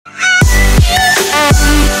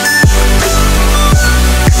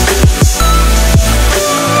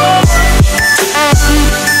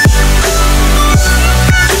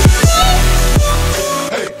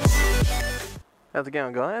How's it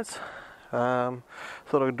going, guys? Thought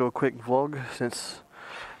I'd do a quick vlog since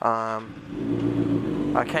I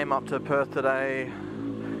came up to Perth today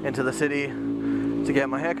into the city to get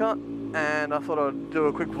my haircut, and I thought I'd do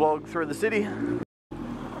a quick vlog through the city.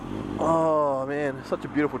 Oh man, such a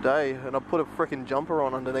beautiful day, and I put a freaking jumper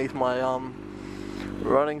on underneath my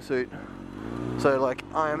running suit, so like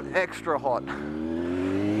I am extra hot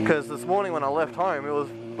because this morning when I left home it was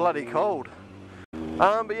bloody cold.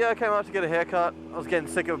 But yeah, I came up to get a haircut. I was getting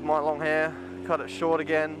sick of my long hair, cut it short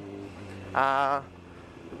again.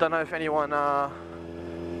 Don't know if anyone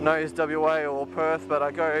knows WA or Perth, but I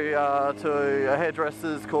go to a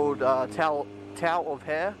hairdresser's called Tao of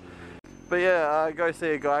Hair. But yeah, I go see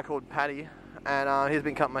a guy called Paddy, and he's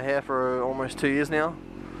been cutting my hair for almost 2 years now.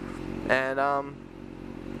 And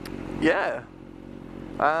yeah,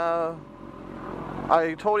 I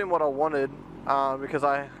told him what I wanted. Because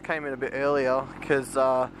I came in a bit earlier because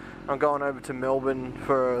I'm going over to Melbourne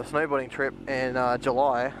for a snowboarding trip in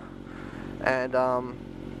July, and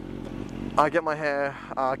I get my hair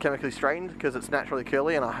chemically straightened because it's naturally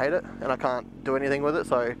curly and I hate it and I can't do anything with it,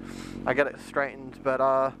 so I get it straightened. But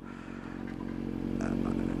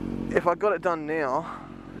if I got it done now,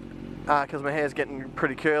 because my hair's getting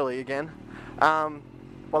pretty curly again,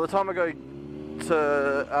 by the time I go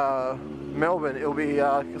to Melbourne it'll be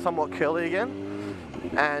somewhat curly again,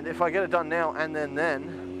 and if I get it done now and then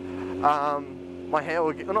my hair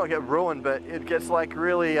will not get ruined, but it gets like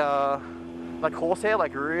really like horsehair,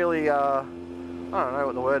 like really I don't know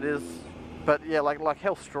what the word is, but yeah, like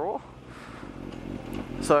hell straw.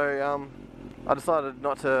 So I decided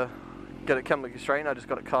not to get it chemically straightened, I just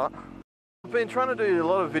got it cut. I've been trying to do a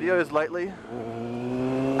lot of videos lately.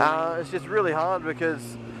 It's just really hard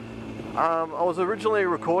because I was originally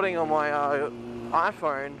recording on my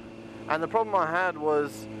iPhone, and the problem I had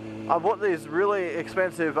was I bought these really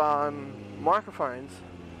expensive microphones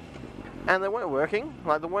and they weren't working,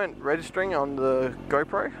 like they weren't registering on the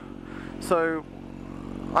GoPro. So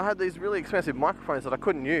I had these really expensive microphones that I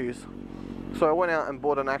couldn't use, so I went out and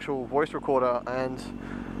bought an actual voice recorder. And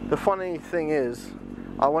the funny thing is,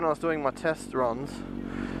 when I was doing my test runs,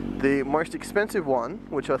 the most expensive one,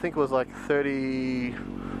 which I think was like $30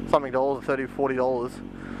 something, $30, $40,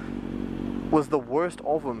 was the worst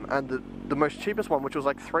of them, and the most cheapest one, which was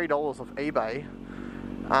like $3 off eBay,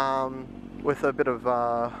 with a bit of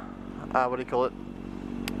what do you call it,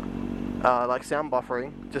 like sound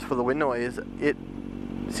buffering just for the wind noise, it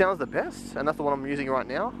sounds the best, and that's the one I'm using right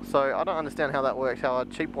now. So I don't understand how that works, how a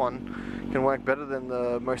cheap one can work better than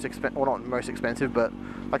the most expensive, well, not most expensive, but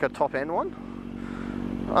like a top end one.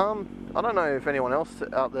 I don't know if anyone else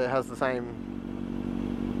out there has the same,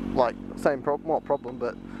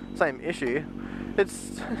 same issue.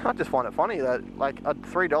 I just find it funny that like a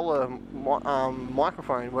 $3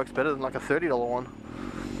 microphone works better than like a $30 one.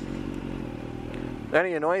 The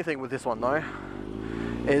only annoying thing with this one though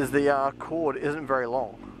is the cord isn't very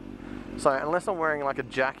long. So unless I'm wearing like a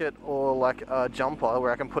jacket or like a jumper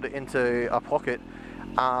where I can put it into a pocket,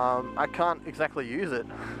 I can't exactly use it.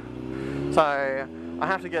 So I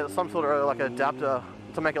have to get some sort of like adapter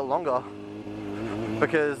to make it longer,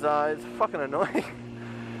 because it's fucking annoying.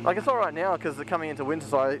 Like, it's alright now because they're coming into winter,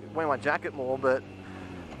 so I wear my jacket more, but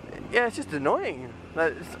yeah, it's just annoying.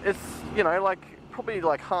 It's you know, like probably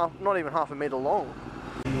like not even half a meter long.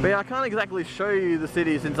 But yeah, I can't exactly show you the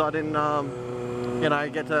city since I didn't you know,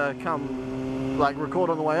 get to come like record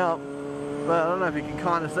on the way up, but I don't know if you can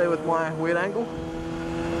kind of see with my weird angle.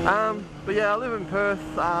 But yeah, I live in Perth,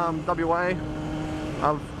 WA.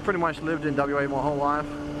 I've pretty much lived in WA my whole life,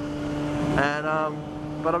 and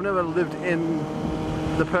but I've never lived in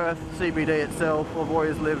the Perth CBD itself. I've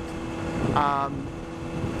always lived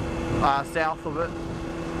south of it.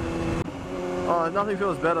 Oh, nothing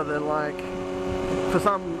feels better than like, for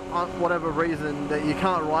some whatever reason, that you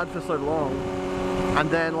can't ride for so long, and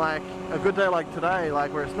then like a good day like today,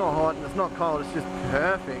 like where it's not hot and it's not cold, it's just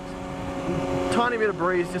perfect. Tiny bit of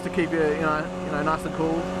breeze just to keep you, you know, nice and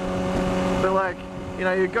cool. But like, you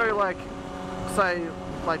know, you go like, say,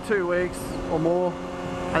 like 2 weeks or more,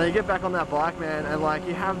 and then you get back on that bike, man, and like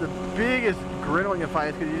you have the biggest grin on your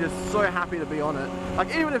face because you're just so happy to be on it.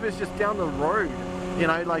 Like, even if it's just down the road, you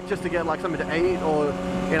know, like just to get like something to eat, or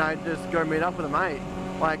you know, just go meet up with a mate.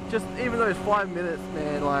 Like, just even those 5 minutes,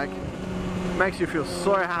 man, like makes you feel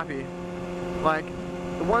so happy. Like,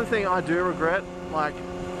 the one thing I do regret, like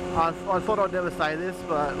I thought I'd never say this,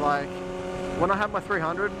 but like when I had my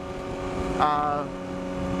 300,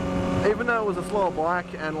 even though it was a slower bike,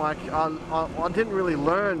 and like I didn't really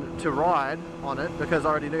learn to ride on it because I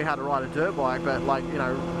already knew how to ride a dirt bike, but like, you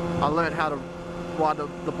know, I learned how to ride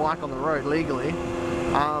the bike on the road legally.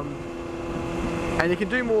 And you can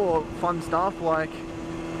do more fun stuff, like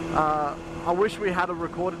I wish we had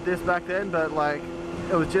recorded this back then, but like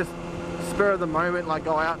it was just spur of the moment, like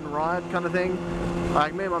go out and ride kind of thing.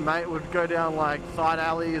 Like me and my mate would go down like side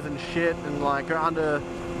alleys and shit, and like go under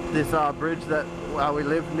this bridge that we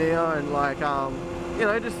lived near, and like you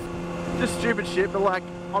know, just stupid shit, but like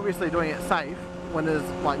obviously doing it safe when there's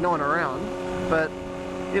like no one around. But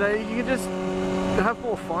you know, you can just have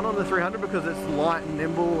more fun on the 300 because it's light and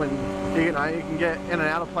nimble, and you know, you can get in and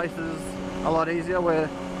out of places a lot easier, where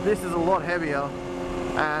this is a lot heavier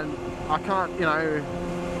and I can't, you know,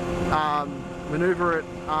 maneuver it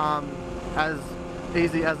as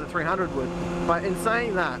easy as the 300 would. But in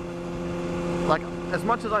saying that, like as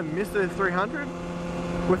much as I miss the 300,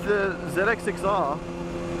 with the ZX6R,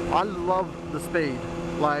 I love the speed.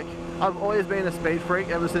 Like I've always been a speed freak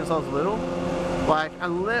ever since I was little. Like,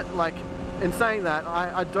 in saying that,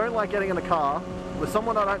 I don't like getting in a car with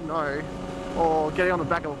someone I don't know, or getting on the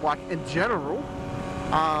back of a bike in general,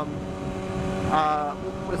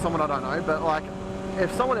 with someone I don't know. But like,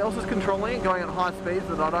 if someone else is controlling it, going at high speeds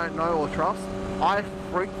that I don't know or trust, I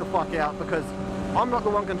freak the fuck out because I'm not the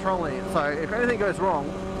one controlling it. So if anything goes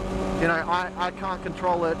wrong, you know, I can't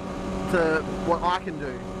control it to what I can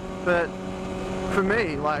do. But for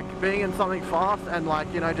me, like being in something fast and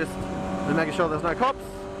like, you know, just making sure there's no cops,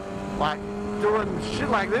 like doing shit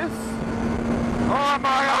like this, oh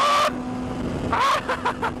my god!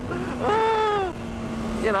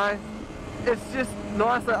 You know, it's just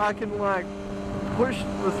nice that I can like push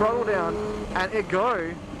the throttle down and it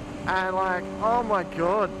go, and like, oh my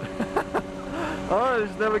god. Oh, it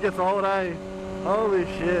just never gets old, eh? Holy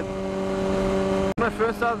shit. When I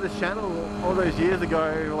first started this channel all those years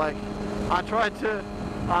ago, like I tried to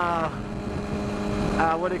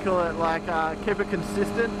what do you call it, like keep it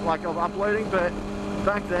consistent, like of uploading, but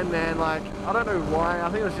back then, man, like I don't know why, I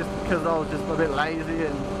think it was just because I was just a bit lazy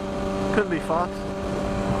and couldn't be fucked.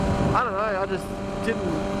 I don't know, I just didn't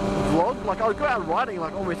vlog. Like I would go out riding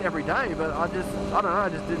like almost every day, but I don't know, I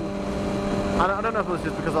just didn't. I don't know if it was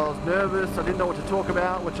just because I was nervous, I didn't know what to talk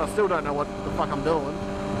about, which I still don't know what the fuck I'm doing,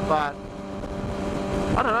 but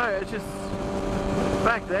I don't know, it's just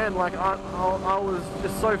back then, like I was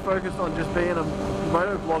just so focused on just being a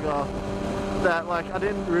moto vlogger that like I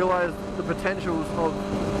didn't realize the potentials of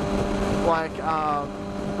like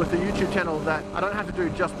with the YouTube channel, that I don't have to do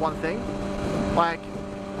just one thing. Like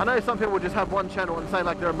I know some people just have one channel and say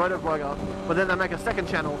like they're a moto vlogger, but then they make a second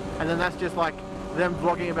channel and then that's just like them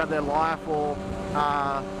vlogging about their life or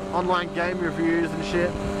online game reviews and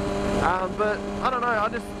shit. But I don't know, I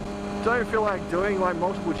just don't feel like doing like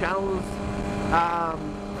multiple channels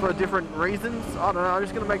for different reasons. I don't know, I'm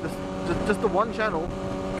just gonna make this just the one channel.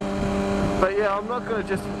 But yeah, I'm not gonna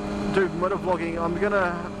just do motor vlogging, I'm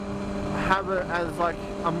gonna have it as like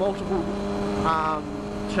a multiple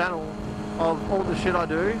channel of all the shit I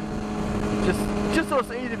do, just so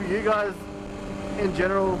it's easy for you guys in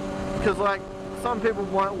general, because like some people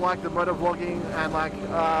might like the motor vlogging and like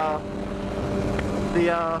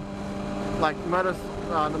the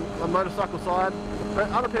motorcycle side, but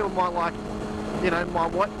other people might like, you know,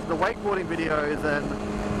 the wakeboarding videos and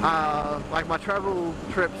like my travel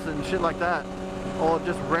trips and shit like that, or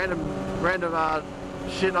just random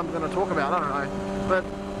shit I'm gonna talk about. I don't know, but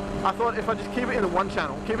I thought if I just keep it in the one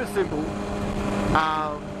channel, keep it simple,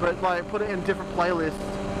 but like put it in different playlists.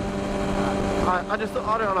 I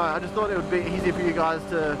don't know, I just thought it would be easy for you guys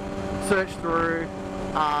to search through,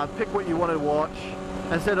 pick what you want to watch,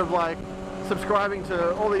 instead of like subscribing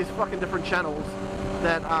to all these fucking different channels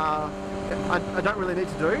that I don't really need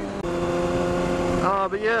to do.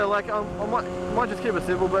 But yeah, like I might just keep it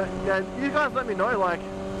simple, but yeah, you guys let me know, like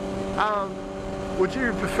would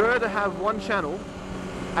you prefer to have one channel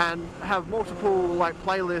and have multiple like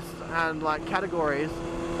playlists and like categories,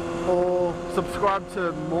 or subscribe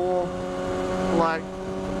to more like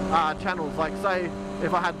channels? Like say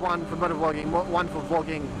if I had one for motovlogging, one for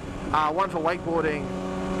vlogging, one for wakeboarding,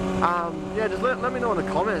 yeah, just let me know in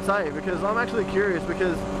the comments, because I'm actually curious,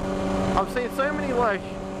 because I've seen so many like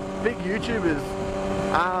big YouTubers,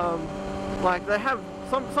 like they have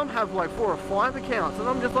some have like 4 or 5 accounts, and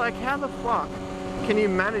I'm just like, how the fuck can you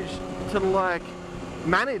manage to like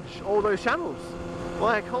manage all those channels?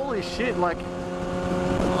 Like holy shit. Like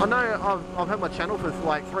I know I've had my channel for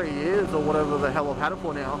like 3 years or whatever the hell I've had it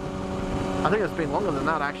for now. I think it's been longer than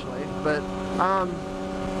that actually, but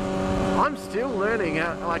I'm still learning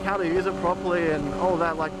how to use it properly and all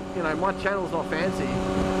that. Like, you know, my channel's not fancy,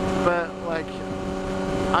 but like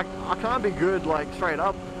I can't be good like straight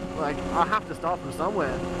up. Like I have to start from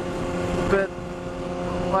somewhere. But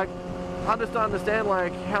like I just don't understand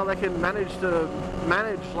like how they can manage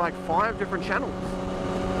like 5 different channels.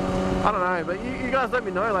 I don't know, but you guys let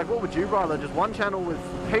me know, like, what would you rather? Just one channel with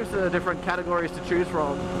heaps of different categories to choose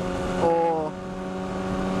from, or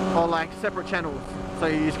like separate channels, so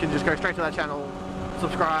you can just go straight to that channel,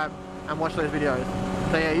 subscribe, and watch those videos.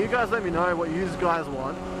 So yeah, you guys let me know what you guys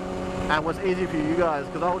want and what's easy for you guys,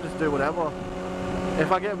 because I'll just do whatever.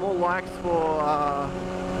 If I get more likes for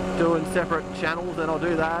doing separate channels, then I'll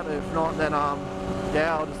do that. If not, then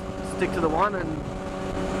yeah, I'll just stick to the one and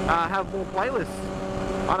have more playlists.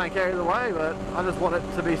 I don't care either way, but I just want it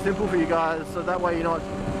to be simple for you guys, so that way you're not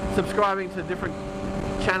subscribing to different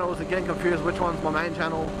channels and getting confused which one's my main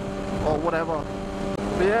channel or whatever.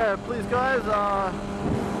 But yeah, please guys,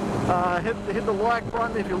 hit the like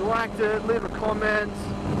button if you liked it, leave a comment.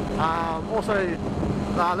 Also,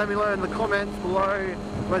 let me know in the comments below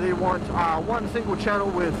whether you want one single channel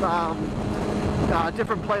with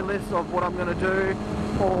different playlists of what I'm going to do,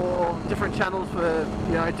 or different channels for,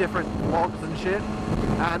 you know, different vlogs and shit.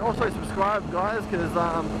 And also subscribe guys, because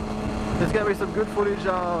there's going to be some good footage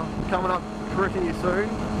coming up pretty soon,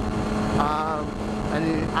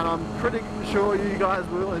 and I'm pretty sure you guys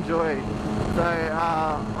will enjoy. So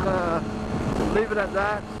I'm going to leave it at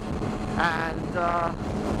that, and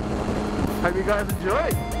hope you guys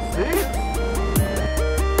enjoy. See you.